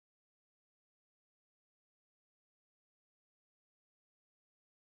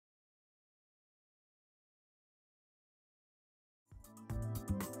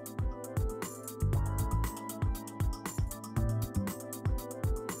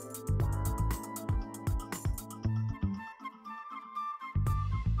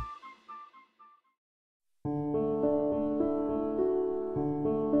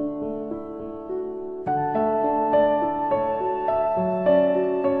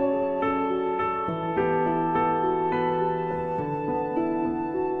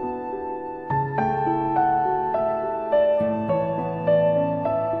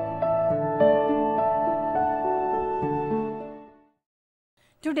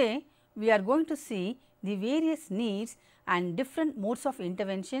Today, we are going to see the various needs and different modes of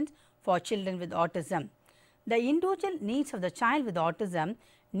interventions for children with autism. The individual needs of the child with autism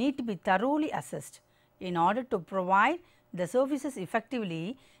need to be thoroughly assessed. In order to provide the services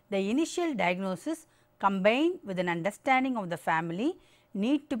effectively, the initial diagnosis combined with an understanding of the family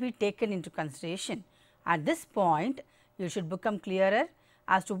need to be taken into consideration. At this point, you should become clearer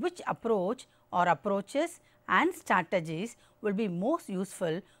as to which approach or approaches and strategies will be most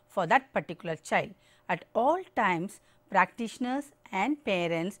useful for that particular child. At all times, practitioners and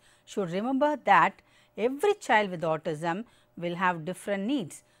parents should remember that every child with autism will have different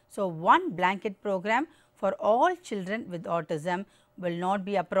needs. So, one blanket program for all children with autism will not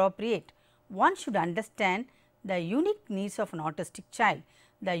be appropriate. One should understand the unique needs of an autistic child.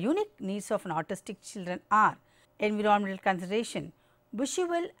 The unique needs of an autistic children are environmental consideration,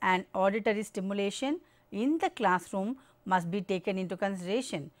 visual and auditory stimulation in the classroom must be taken into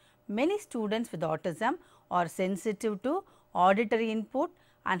consideration. Many students with autism are sensitive to auditory input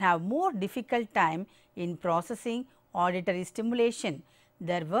and have more difficult time in processing auditory stimulation.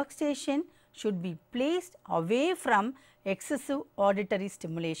 Their workstation should be placed away from excessive auditory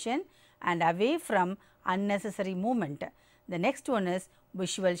stimulation and away from unnecessary movement. The next one is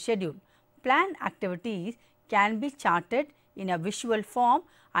visual schedule. Planned activities can be charted in a visual form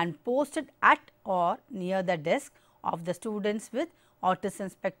and posted at or near the desk of the students with autism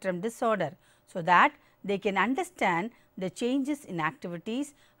spectrum disorder, so that they can understand the changes in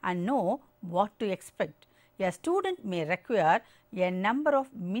activities and know what to expect. A student may require a number of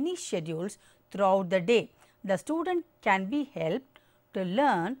mini schedules throughout the day. The student can be helped to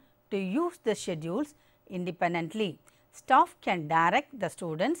learn to use the schedules independently. Staff can direct the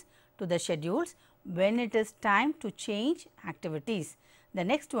students to the schedules when it is time to change activities. The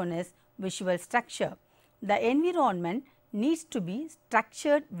next one is visual structure. The environment needs to be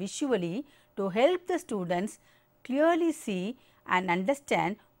structured visually to help the students clearly see and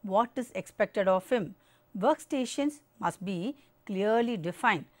understand what is expected of him. Workstations must be clearly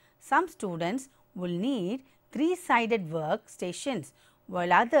defined. Some students will need three-sided workstations,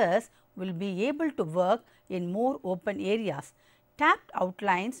 while others will be able to work in more open areas. Tapped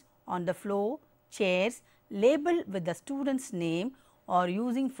outlines on the floor, chairs labeled with the student's name or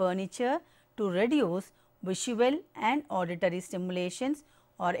using furniture to reduce visual and auditory stimulations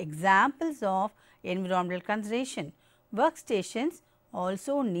are examples of environmental consideration. Workstations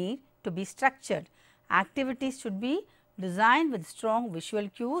also need to be structured. Activities should be designed with strong visual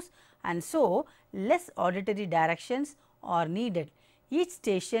cues, and so less auditory directions are needed. Each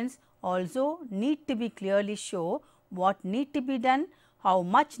stations also need to be clearly show what need to be done, how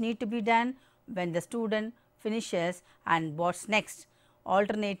much need to be done, when the student finishes and what's next.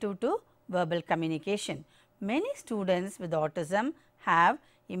 Alternative to verbal communication. Many students with autism have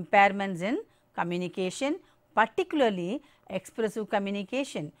impairments in communication, particularly expressive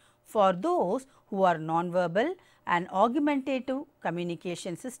communication. For those who are nonverbal, an augmentative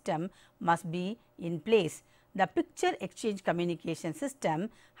communication system must be in place. The picture exchange communication system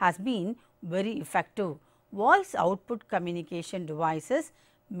has been very effective. Voice output communication devices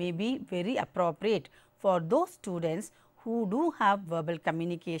may be very appropriate for those students who do have verbal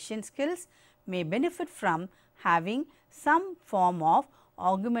communication skills, may benefit from having some form of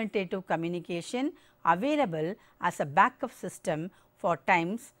augmentative communication available as a backup system for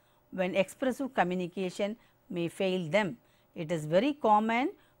times when expressive communication may fail them. It is very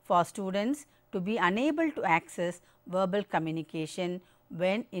common for students to be unable to access verbal communication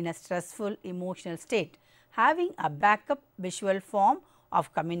when in a stressful emotional state. Having a backup visual form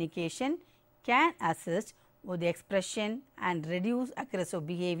of communication can assist with the expression and reduce aggressive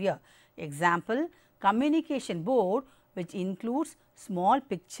behavior. Example, communication board which includes small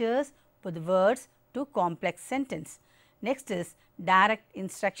pictures with words to complex sentence. Next is direct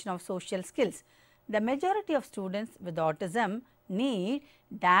instruction of social skills. The majority of students with autism need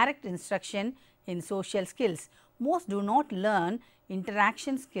direct instruction in social skills. Most do not learn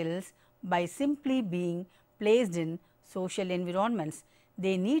interaction skills by simply being placed in social environments.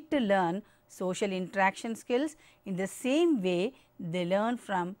 They need to learn social interaction skills in the same way they learn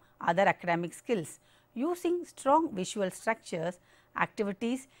from other academic skills. Using strong visual structures,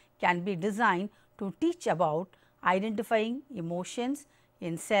 activities can be designed to teach about identifying emotions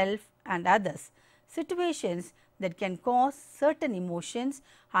in self and others, situations that can cause certain emotions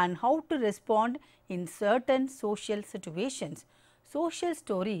and how to respond in certain social situations. Social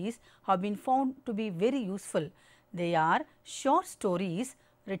stories have been found to be very useful. They are short stories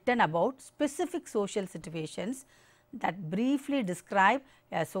written about specific social situations that briefly describe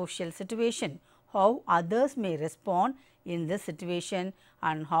a social situation, how others may respond in this situation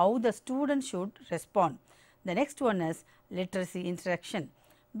and how the student should respond. The next one is literacy instruction,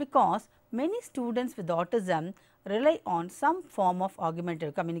 because many students with autism rely on some form of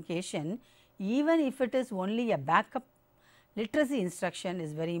augmentative communication, even if it is only a backup. Literacy instruction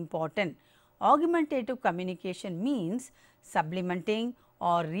is very important. Augmentative communication means supplementing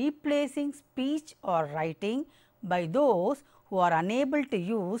or replacing speech or writing by those who are unable to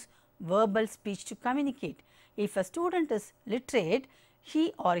use verbal speech to communicate. If a student is literate,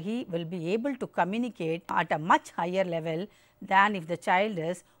 he or he will be able to communicate at a much higher level than if the child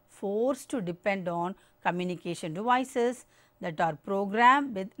is forced to depend on communication devices that are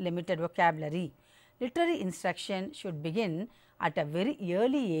programmed with limited vocabulary. Literary instruction should begin at a very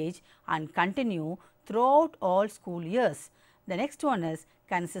early age and continue throughout all school years. The next one is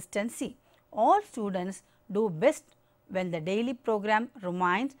consistency. All students do best when the daily program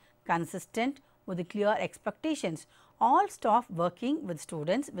remains consistent with clear expectations. All staff working with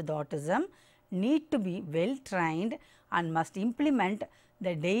students with autism need to be well trained and must implement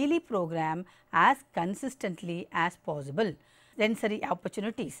the daily program as consistently as possible. Sensory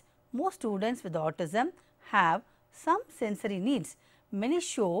opportunities. Most students with autism have some sensory needs. Many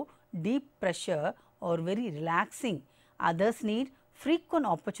show deep pressure or very relaxing. Others need frequent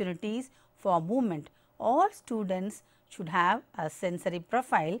opportunities for movement. All students should have a sensory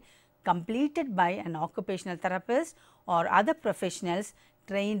profile completed by an occupational therapist or other professionals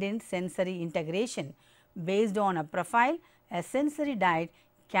trained in sensory integration. Based on a profile, a sensory diet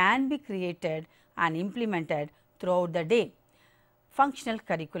can be created and implemented throughout the day. Functional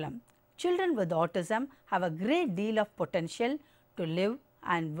curriculum. Children with autism have a great deal of potential to live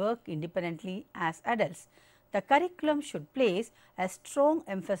and work independently as adults. The curriculum should place a strong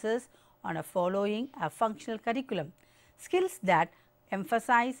emphasis on following a functional curriculum. Skills that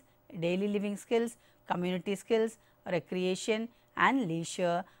emphasize daily living skills, community skills, recreation and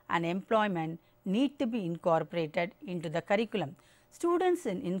leisure and employment need to be incorporated into the curriculum. Students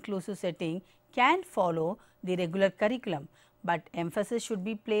in inclusive setting can follow the regular curriculum, but emphasis should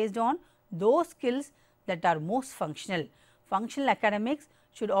be placed on those skills that are most functional. Functional academics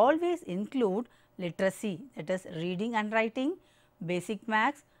should always include literacy, that is reading and writing, basic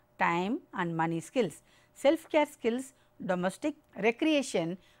maths, time and money skills, self-care skills, domestic,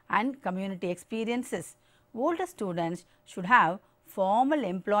 recreation and community experiences. Older students should have formal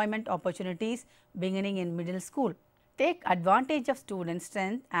employment opportunities beginning in middle school. Take advantage of student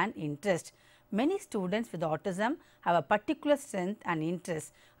strength and interest. Many students with autism have a particular strength and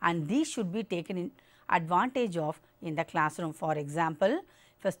interest, and these should be taken advantage of in the classroom. For example,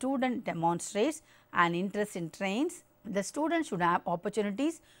 if a student demonstrates an interest in trains, the student should have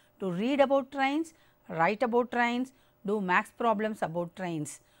opportunities to read about trains, write about trains, do maths problems about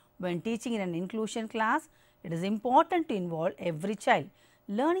trains. When teaching in an inclusion class, it is important to involve every child.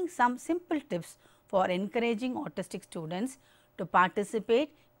 Learning some simple tips for encouraging autistic students to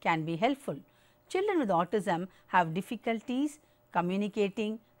participate can be helpful. Children with autism have difficulties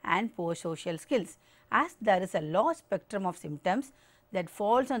communicating and poor social skills. As there is a large spectrum of symptoms that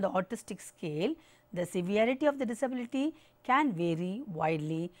falls on the autistic scale, the severity of the disability can vary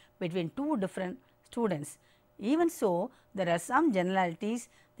widely between two different students. Even so, there are some generalities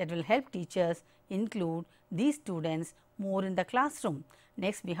that will help teachers include these students more in the classroom.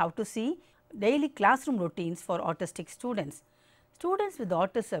 Next, we have to see daily classroom routines for autistic students. Students with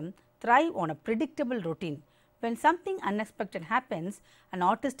autism thrive on a predictable routine. When something unexpected happens, an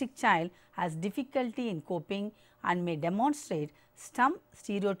autistic child has difficulty in coping and may demonstrate some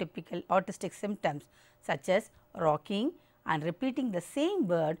stereotypical autistic symptoms such as rocking and repeating the same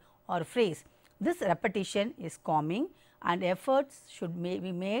word or phrase. This repetition is calming and efforts should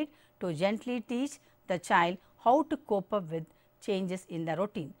be made to gently teach the child how to cope up with changes in the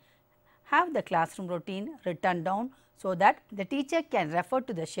routine. Have the classroom routine written down so that the teacher can refer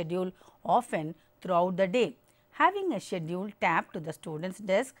to the schedule often throughout the day. Having a schedule tapped to the student's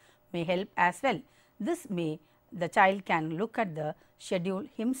desk may help as well. The child can look at the schedule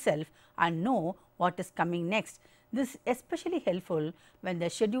himself and know what is coming next. This is especially helpful when the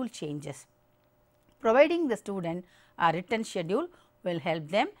schedule changes. Providing the student a written schedule will help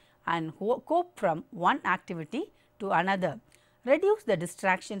them and cope from one activity to another. Reduce the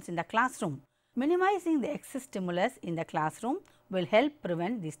distractions in the classroom. Minimizing the excess stimulus in the classroom will help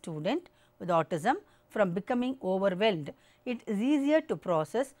prevent the student with autism from becoming overwhelmed. It is easier to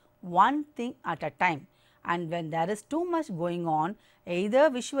process one thing at a time, and when there is too much going on either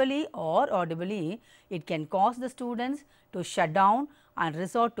visually or audibly, it can cause the students to shut down and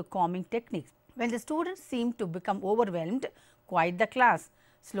resort to calming techniques. When the students seem to become overwhelmed, quiet the class,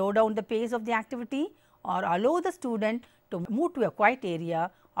 slow down the pace of the activity or allow the student to move to a quiet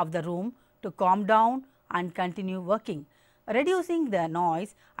area of the room to calm down and continue working. Reducing the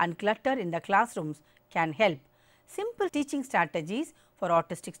noise and clutter in the classrooms can help. Simple teaching strategies for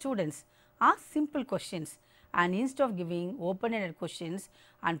autistic students. Ask simple questions and instead of giving open-ended questions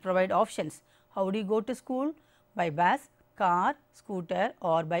and provide options. How do you go to school? By bus, car, scooter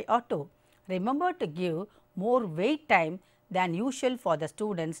or by auto. Remember to give more wait time than usual for the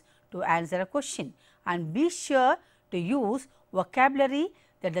students to answer a question, and be sure to use vocabulary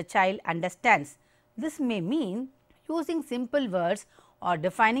that the child understands. This may mean using simple words or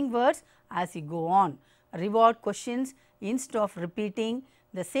defining words as you go on. Reward questions instead of repeating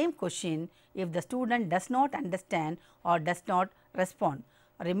the same question if the student does not understand or does not respond.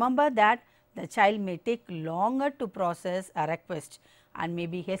 Remember that the child may take longer to process a request and may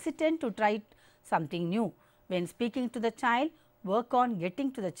be hesitant to try something new. When speaking to the child, work on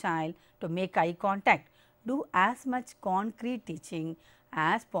getting to the child to make eye contact. Do as much concrete teaching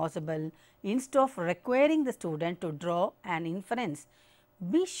as possible instead of requiring the student to draw an inference.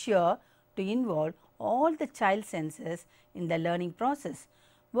 Be sure to involve all the child senses in the learning process.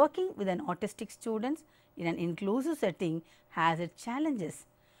 Working with an autistic student in an inclusive setting has its challenges.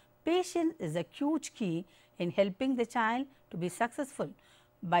 Patience is a huge key in helping the child to be successful.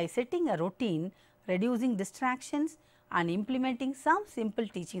 By setting a routine, reducing distractions and implementing some simple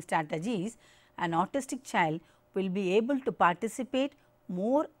teaching strategies, an autistic child will be able to participate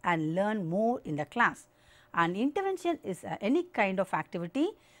more and learn more in the class. An intervention is any kind of activity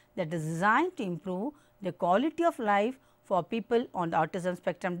that is designed to improve the quality of life for people on the autism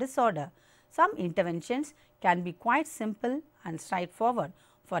spectrum disorder. Some interventions can be quite simple and straightforward.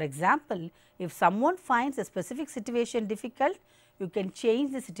 For example, if someone finds a specific situation difficult, you can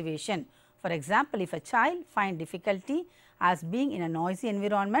change the situation. For example, if a child finds difficulty as being in a noisy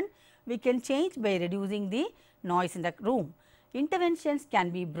environment, we can change by reducing the noise in the room. Interventions can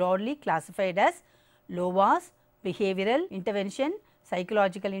be broadly classified as LOVAS, behavioral intervention,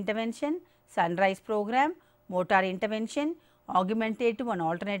 psychological intervention, sunrise program, motor intervention, augmentative and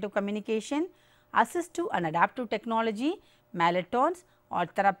alternative communication, assistive and adaptive technology, Malletons, art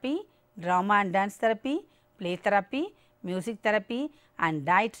therapy, drama and dance therapy, play therapy, music therapy and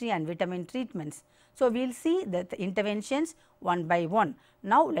dietary and vitamin treatments. So, we will see the interventions one by one.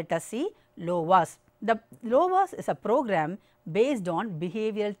 Now, let us see LOVAS. The LOVAS is a program based on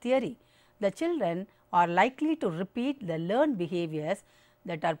behavioral theory. The children are likely to repeat the learned behaviors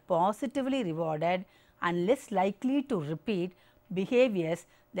that are positively rewarded and less likely to repeat behaviors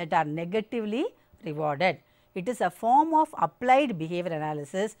that are negatively rewarded. It is a form of applied behavior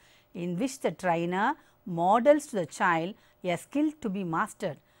analysis in which the trainer models to the child a skill to be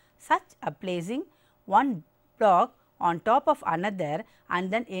mastered, such as placing one block on top of another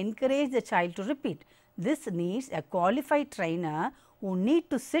and then encourage the child to repeat. This needs a qualified trainer who need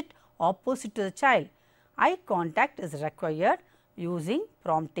to sit opposite to the child. Eye contact is required using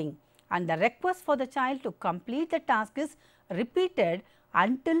prompting, and the request for the child to complete the task is repeated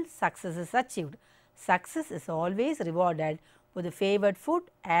until success is achieved. Success is always rewarded with the favored food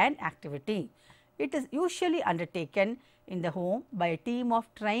and activity. It is usually undertaken in the home by a team of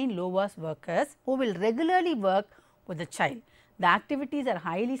trained LOVAS workers who will regularly work with the child. The activities are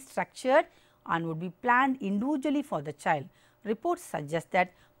highly structured and would be planned individually for the child. Reports suggest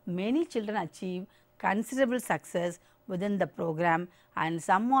that many children achieve considerable success within the program and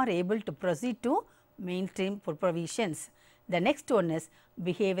some are able to proceed to mainstream provisions. The next one is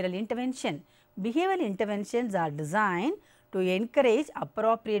behavioral intervention. Behavioral interventions are designed to encourage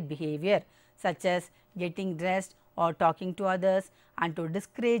appropriate behavior such as getting dressed or talking to others, and to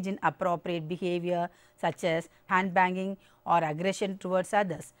discourage inappropriate behavior such as hand banging or aggression towards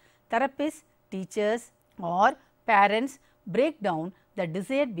others. Therapists, teachers or parents break down the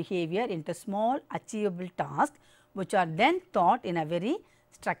desired behavior into small achievable tasks which are then taught in a very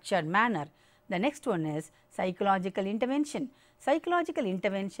structured manner. The next one is psychological intervention. Psychological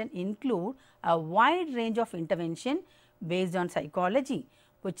intervention include a wide range of intervention based on psychology,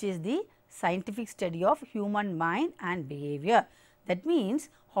 which is the scientific study of human mind and behavior. That means,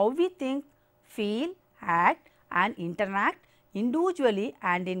 how we think, feel, act and interact individually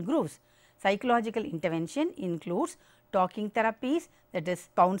and in groups. Psychological intervention includes talking therapies, that is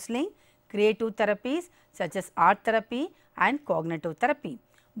counseling, creative therapies such as art therapy and cognitive therapy.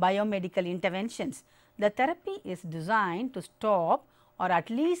 Biomedical interventions. The therapy is designed to stop or at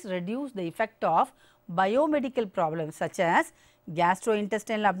least reduce the effect of biomedical problems such as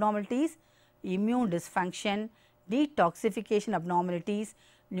gastrointestinal abnormalities, immune dysfunction, detoxification abnormalities,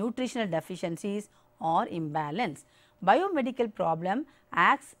 nutritional deficiencies or imbalance. Biomedical problem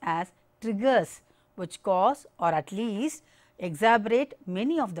acts as triggers which cause or at least exacerbate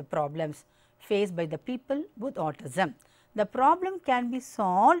many of the problems faced by the people with autism. The problem can be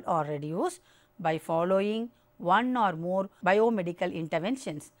solved or reduced by following one or more biomedical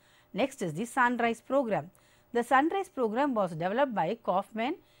interventions. Next is the Sunrise program. The Sunrise program was developed by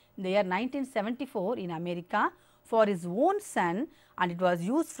Kaufman in the year 1974 in America for his own son, and it was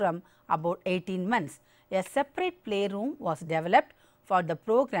used from about 18 months. A separate playroom was developed for the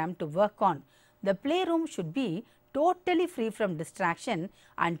program to work on. The playroom should be totally free from distraction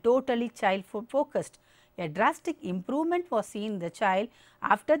and totally child focused. A drastic improvement was seen in the child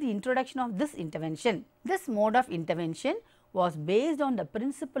after the introduction of this intervention. This mode of intervention was based on the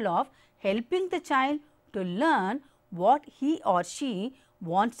principle of helping the child to learn what he or she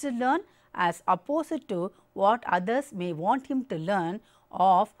wants to learn as opposed to what others may want him to learn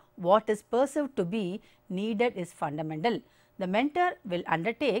of what is perceived to be needed is fundamental. The mentor will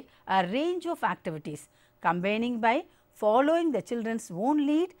undertake a range of activities combining by following the children's own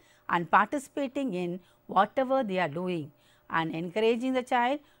lead and participating in whatever they are doing and encouraging the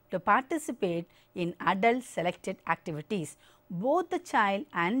child to participate in adult selected activities. Both the child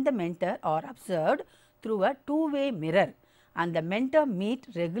and the mentor are observed through a two-way mirror, and the mentor meet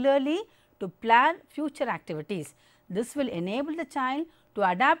regularly to plan future activities. This will enable the child to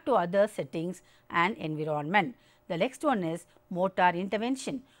adapt to other settings and environment. The next one is motor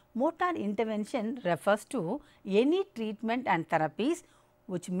intervention. Motor intervention refers to any treatment and therapies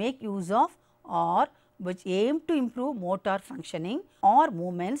which make use of or which aim to improve motor functioning or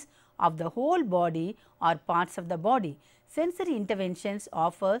movements of the whole body or parts of the body. Sensory interventions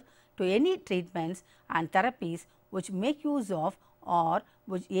offer to any treatments and therapies which make use of or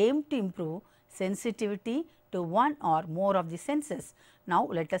which aim to improve sensitivity to one or more of the senses. Now,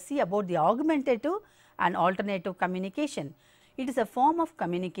 let us see about the augmentative and alternative communication. It is a form of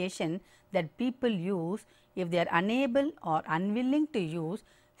communication that people use if they are unable or unwilling to use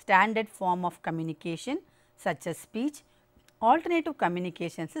standard form of communication such as speech. Alternative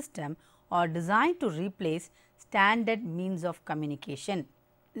communication system are designed to replace standard means of communication.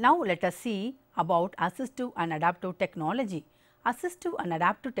 Now, let us see about assistive and adaptive technology. Assistive and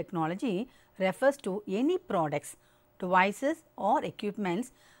adaptive technology refers to any products, devices or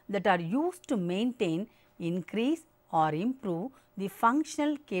equipments that are used to maintain, increase or improve the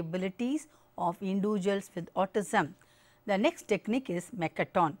functional capabilities of individuals with autism. The next technique is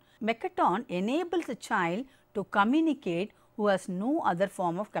Mechaton. Mechaton enables a child to communicate who has no other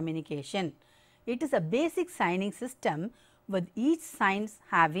form of communication. It is a basic signing system with each signs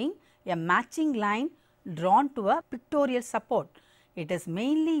having a matching line drawn to a pictorial support. It is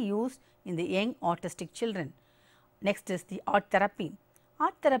mainly used in the young autistic children. Next is the art therapy.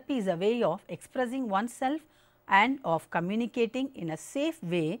 Art therapy is a way of expressing oneself and of communicating in a safe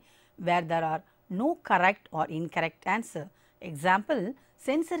way where there are no correct or incorrect answer. Example,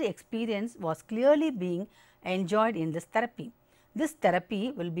 sensory experience was clearly being enjoyed in this therapy. This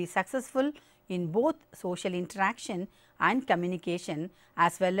therapy will be successful in both social interaction and communication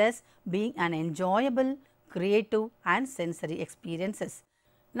as well as being an enjoyable, creative and sensory experiences.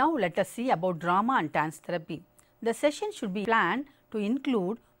 Now, let us see about drama and dance therapy. The session should be planned to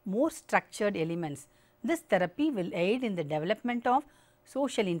include more structured elements. This therapy will aid in the development of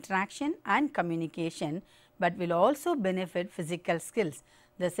social interaction and communication, but will also benefit physical skills.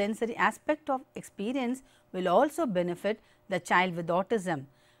 The sensory aspect of experience will also benefit the child with autism.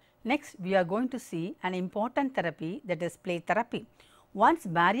 Next, we are going to see an important therapy, that is play therapy. Once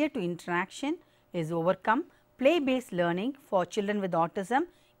barrier to interaction is overcome, play-based learning for children with autism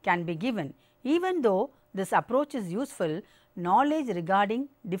can be given. Even though this approach is useful, knowledge regarding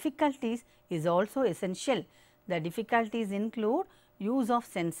difficulties is also essential. The difficulties include use of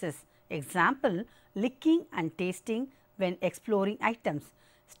senses, example, licking and tasting when exploring items,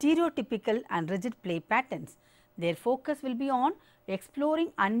 stereotypical and rigid play patterns. Their focus will be on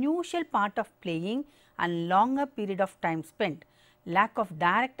exploring unusual part of playing and longer period of time spent. Lack of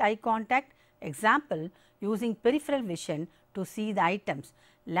direct eye contact, example, using peripheral vision to see the items.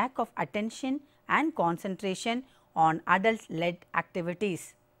 Lack of attention and concentration on adult-led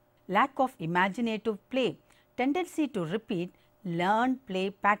activities. Lack of imaginative play, tendency to repeat learned play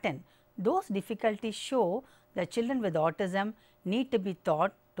pattern. Those difficulties show that children with autism need to be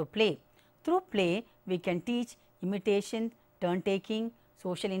taught to play. Through play, we can teach imitation, turn taking,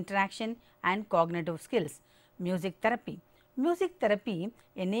 social interaction and cognitive skills. Music therapy. Music therapy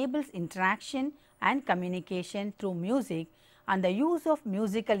enables interaction and communication through music and the use of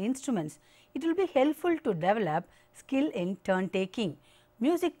musical instruments. It will be helpful to develop skill in turn taking.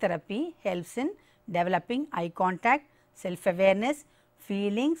 Music therapy helps in developing eye contact, self-awareness,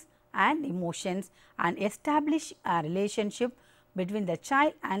 feelings and emotions and establish a relationship between the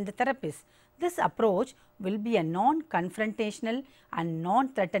child and the therapist. This approach will be a non-confrontational and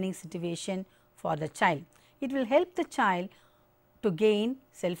non-threatening situation for the child. It will help the child to gain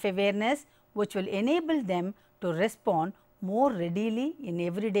self-awareness, which will enable them to respond more readily in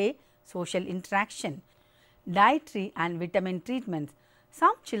everyday social interaction. Dietary and vitamin treatments.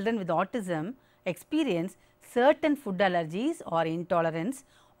 Some children with autism experience certain food allergies or intolerance,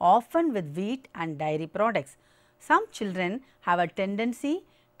 often with wheat and dairy products. Some children have a tendency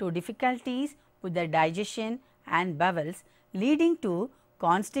to difficulties with their digestion and bowels, leading to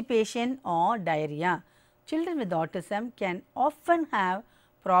constipation or diarrhea. Children with autism can often have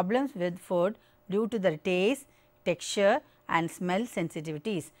problems with food due to their taste, texture and smell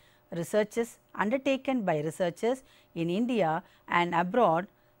sensitivities. Researches undertaken by researchers in India and abroad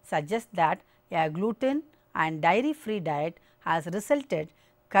suggest that a gluten and dairy free diet has resulted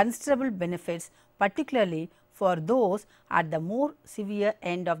considerable benefits, particularly for those at the more severe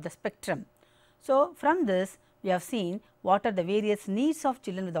end of the spectrum. So, from this we have seen what are the various needs of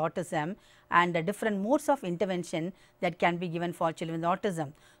children with autism and the different modes of intervention that can be given for children with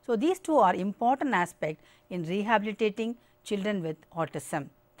autism. So, these two are important aspects in rehabilitating children with autism.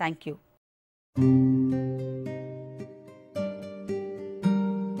 Thank you.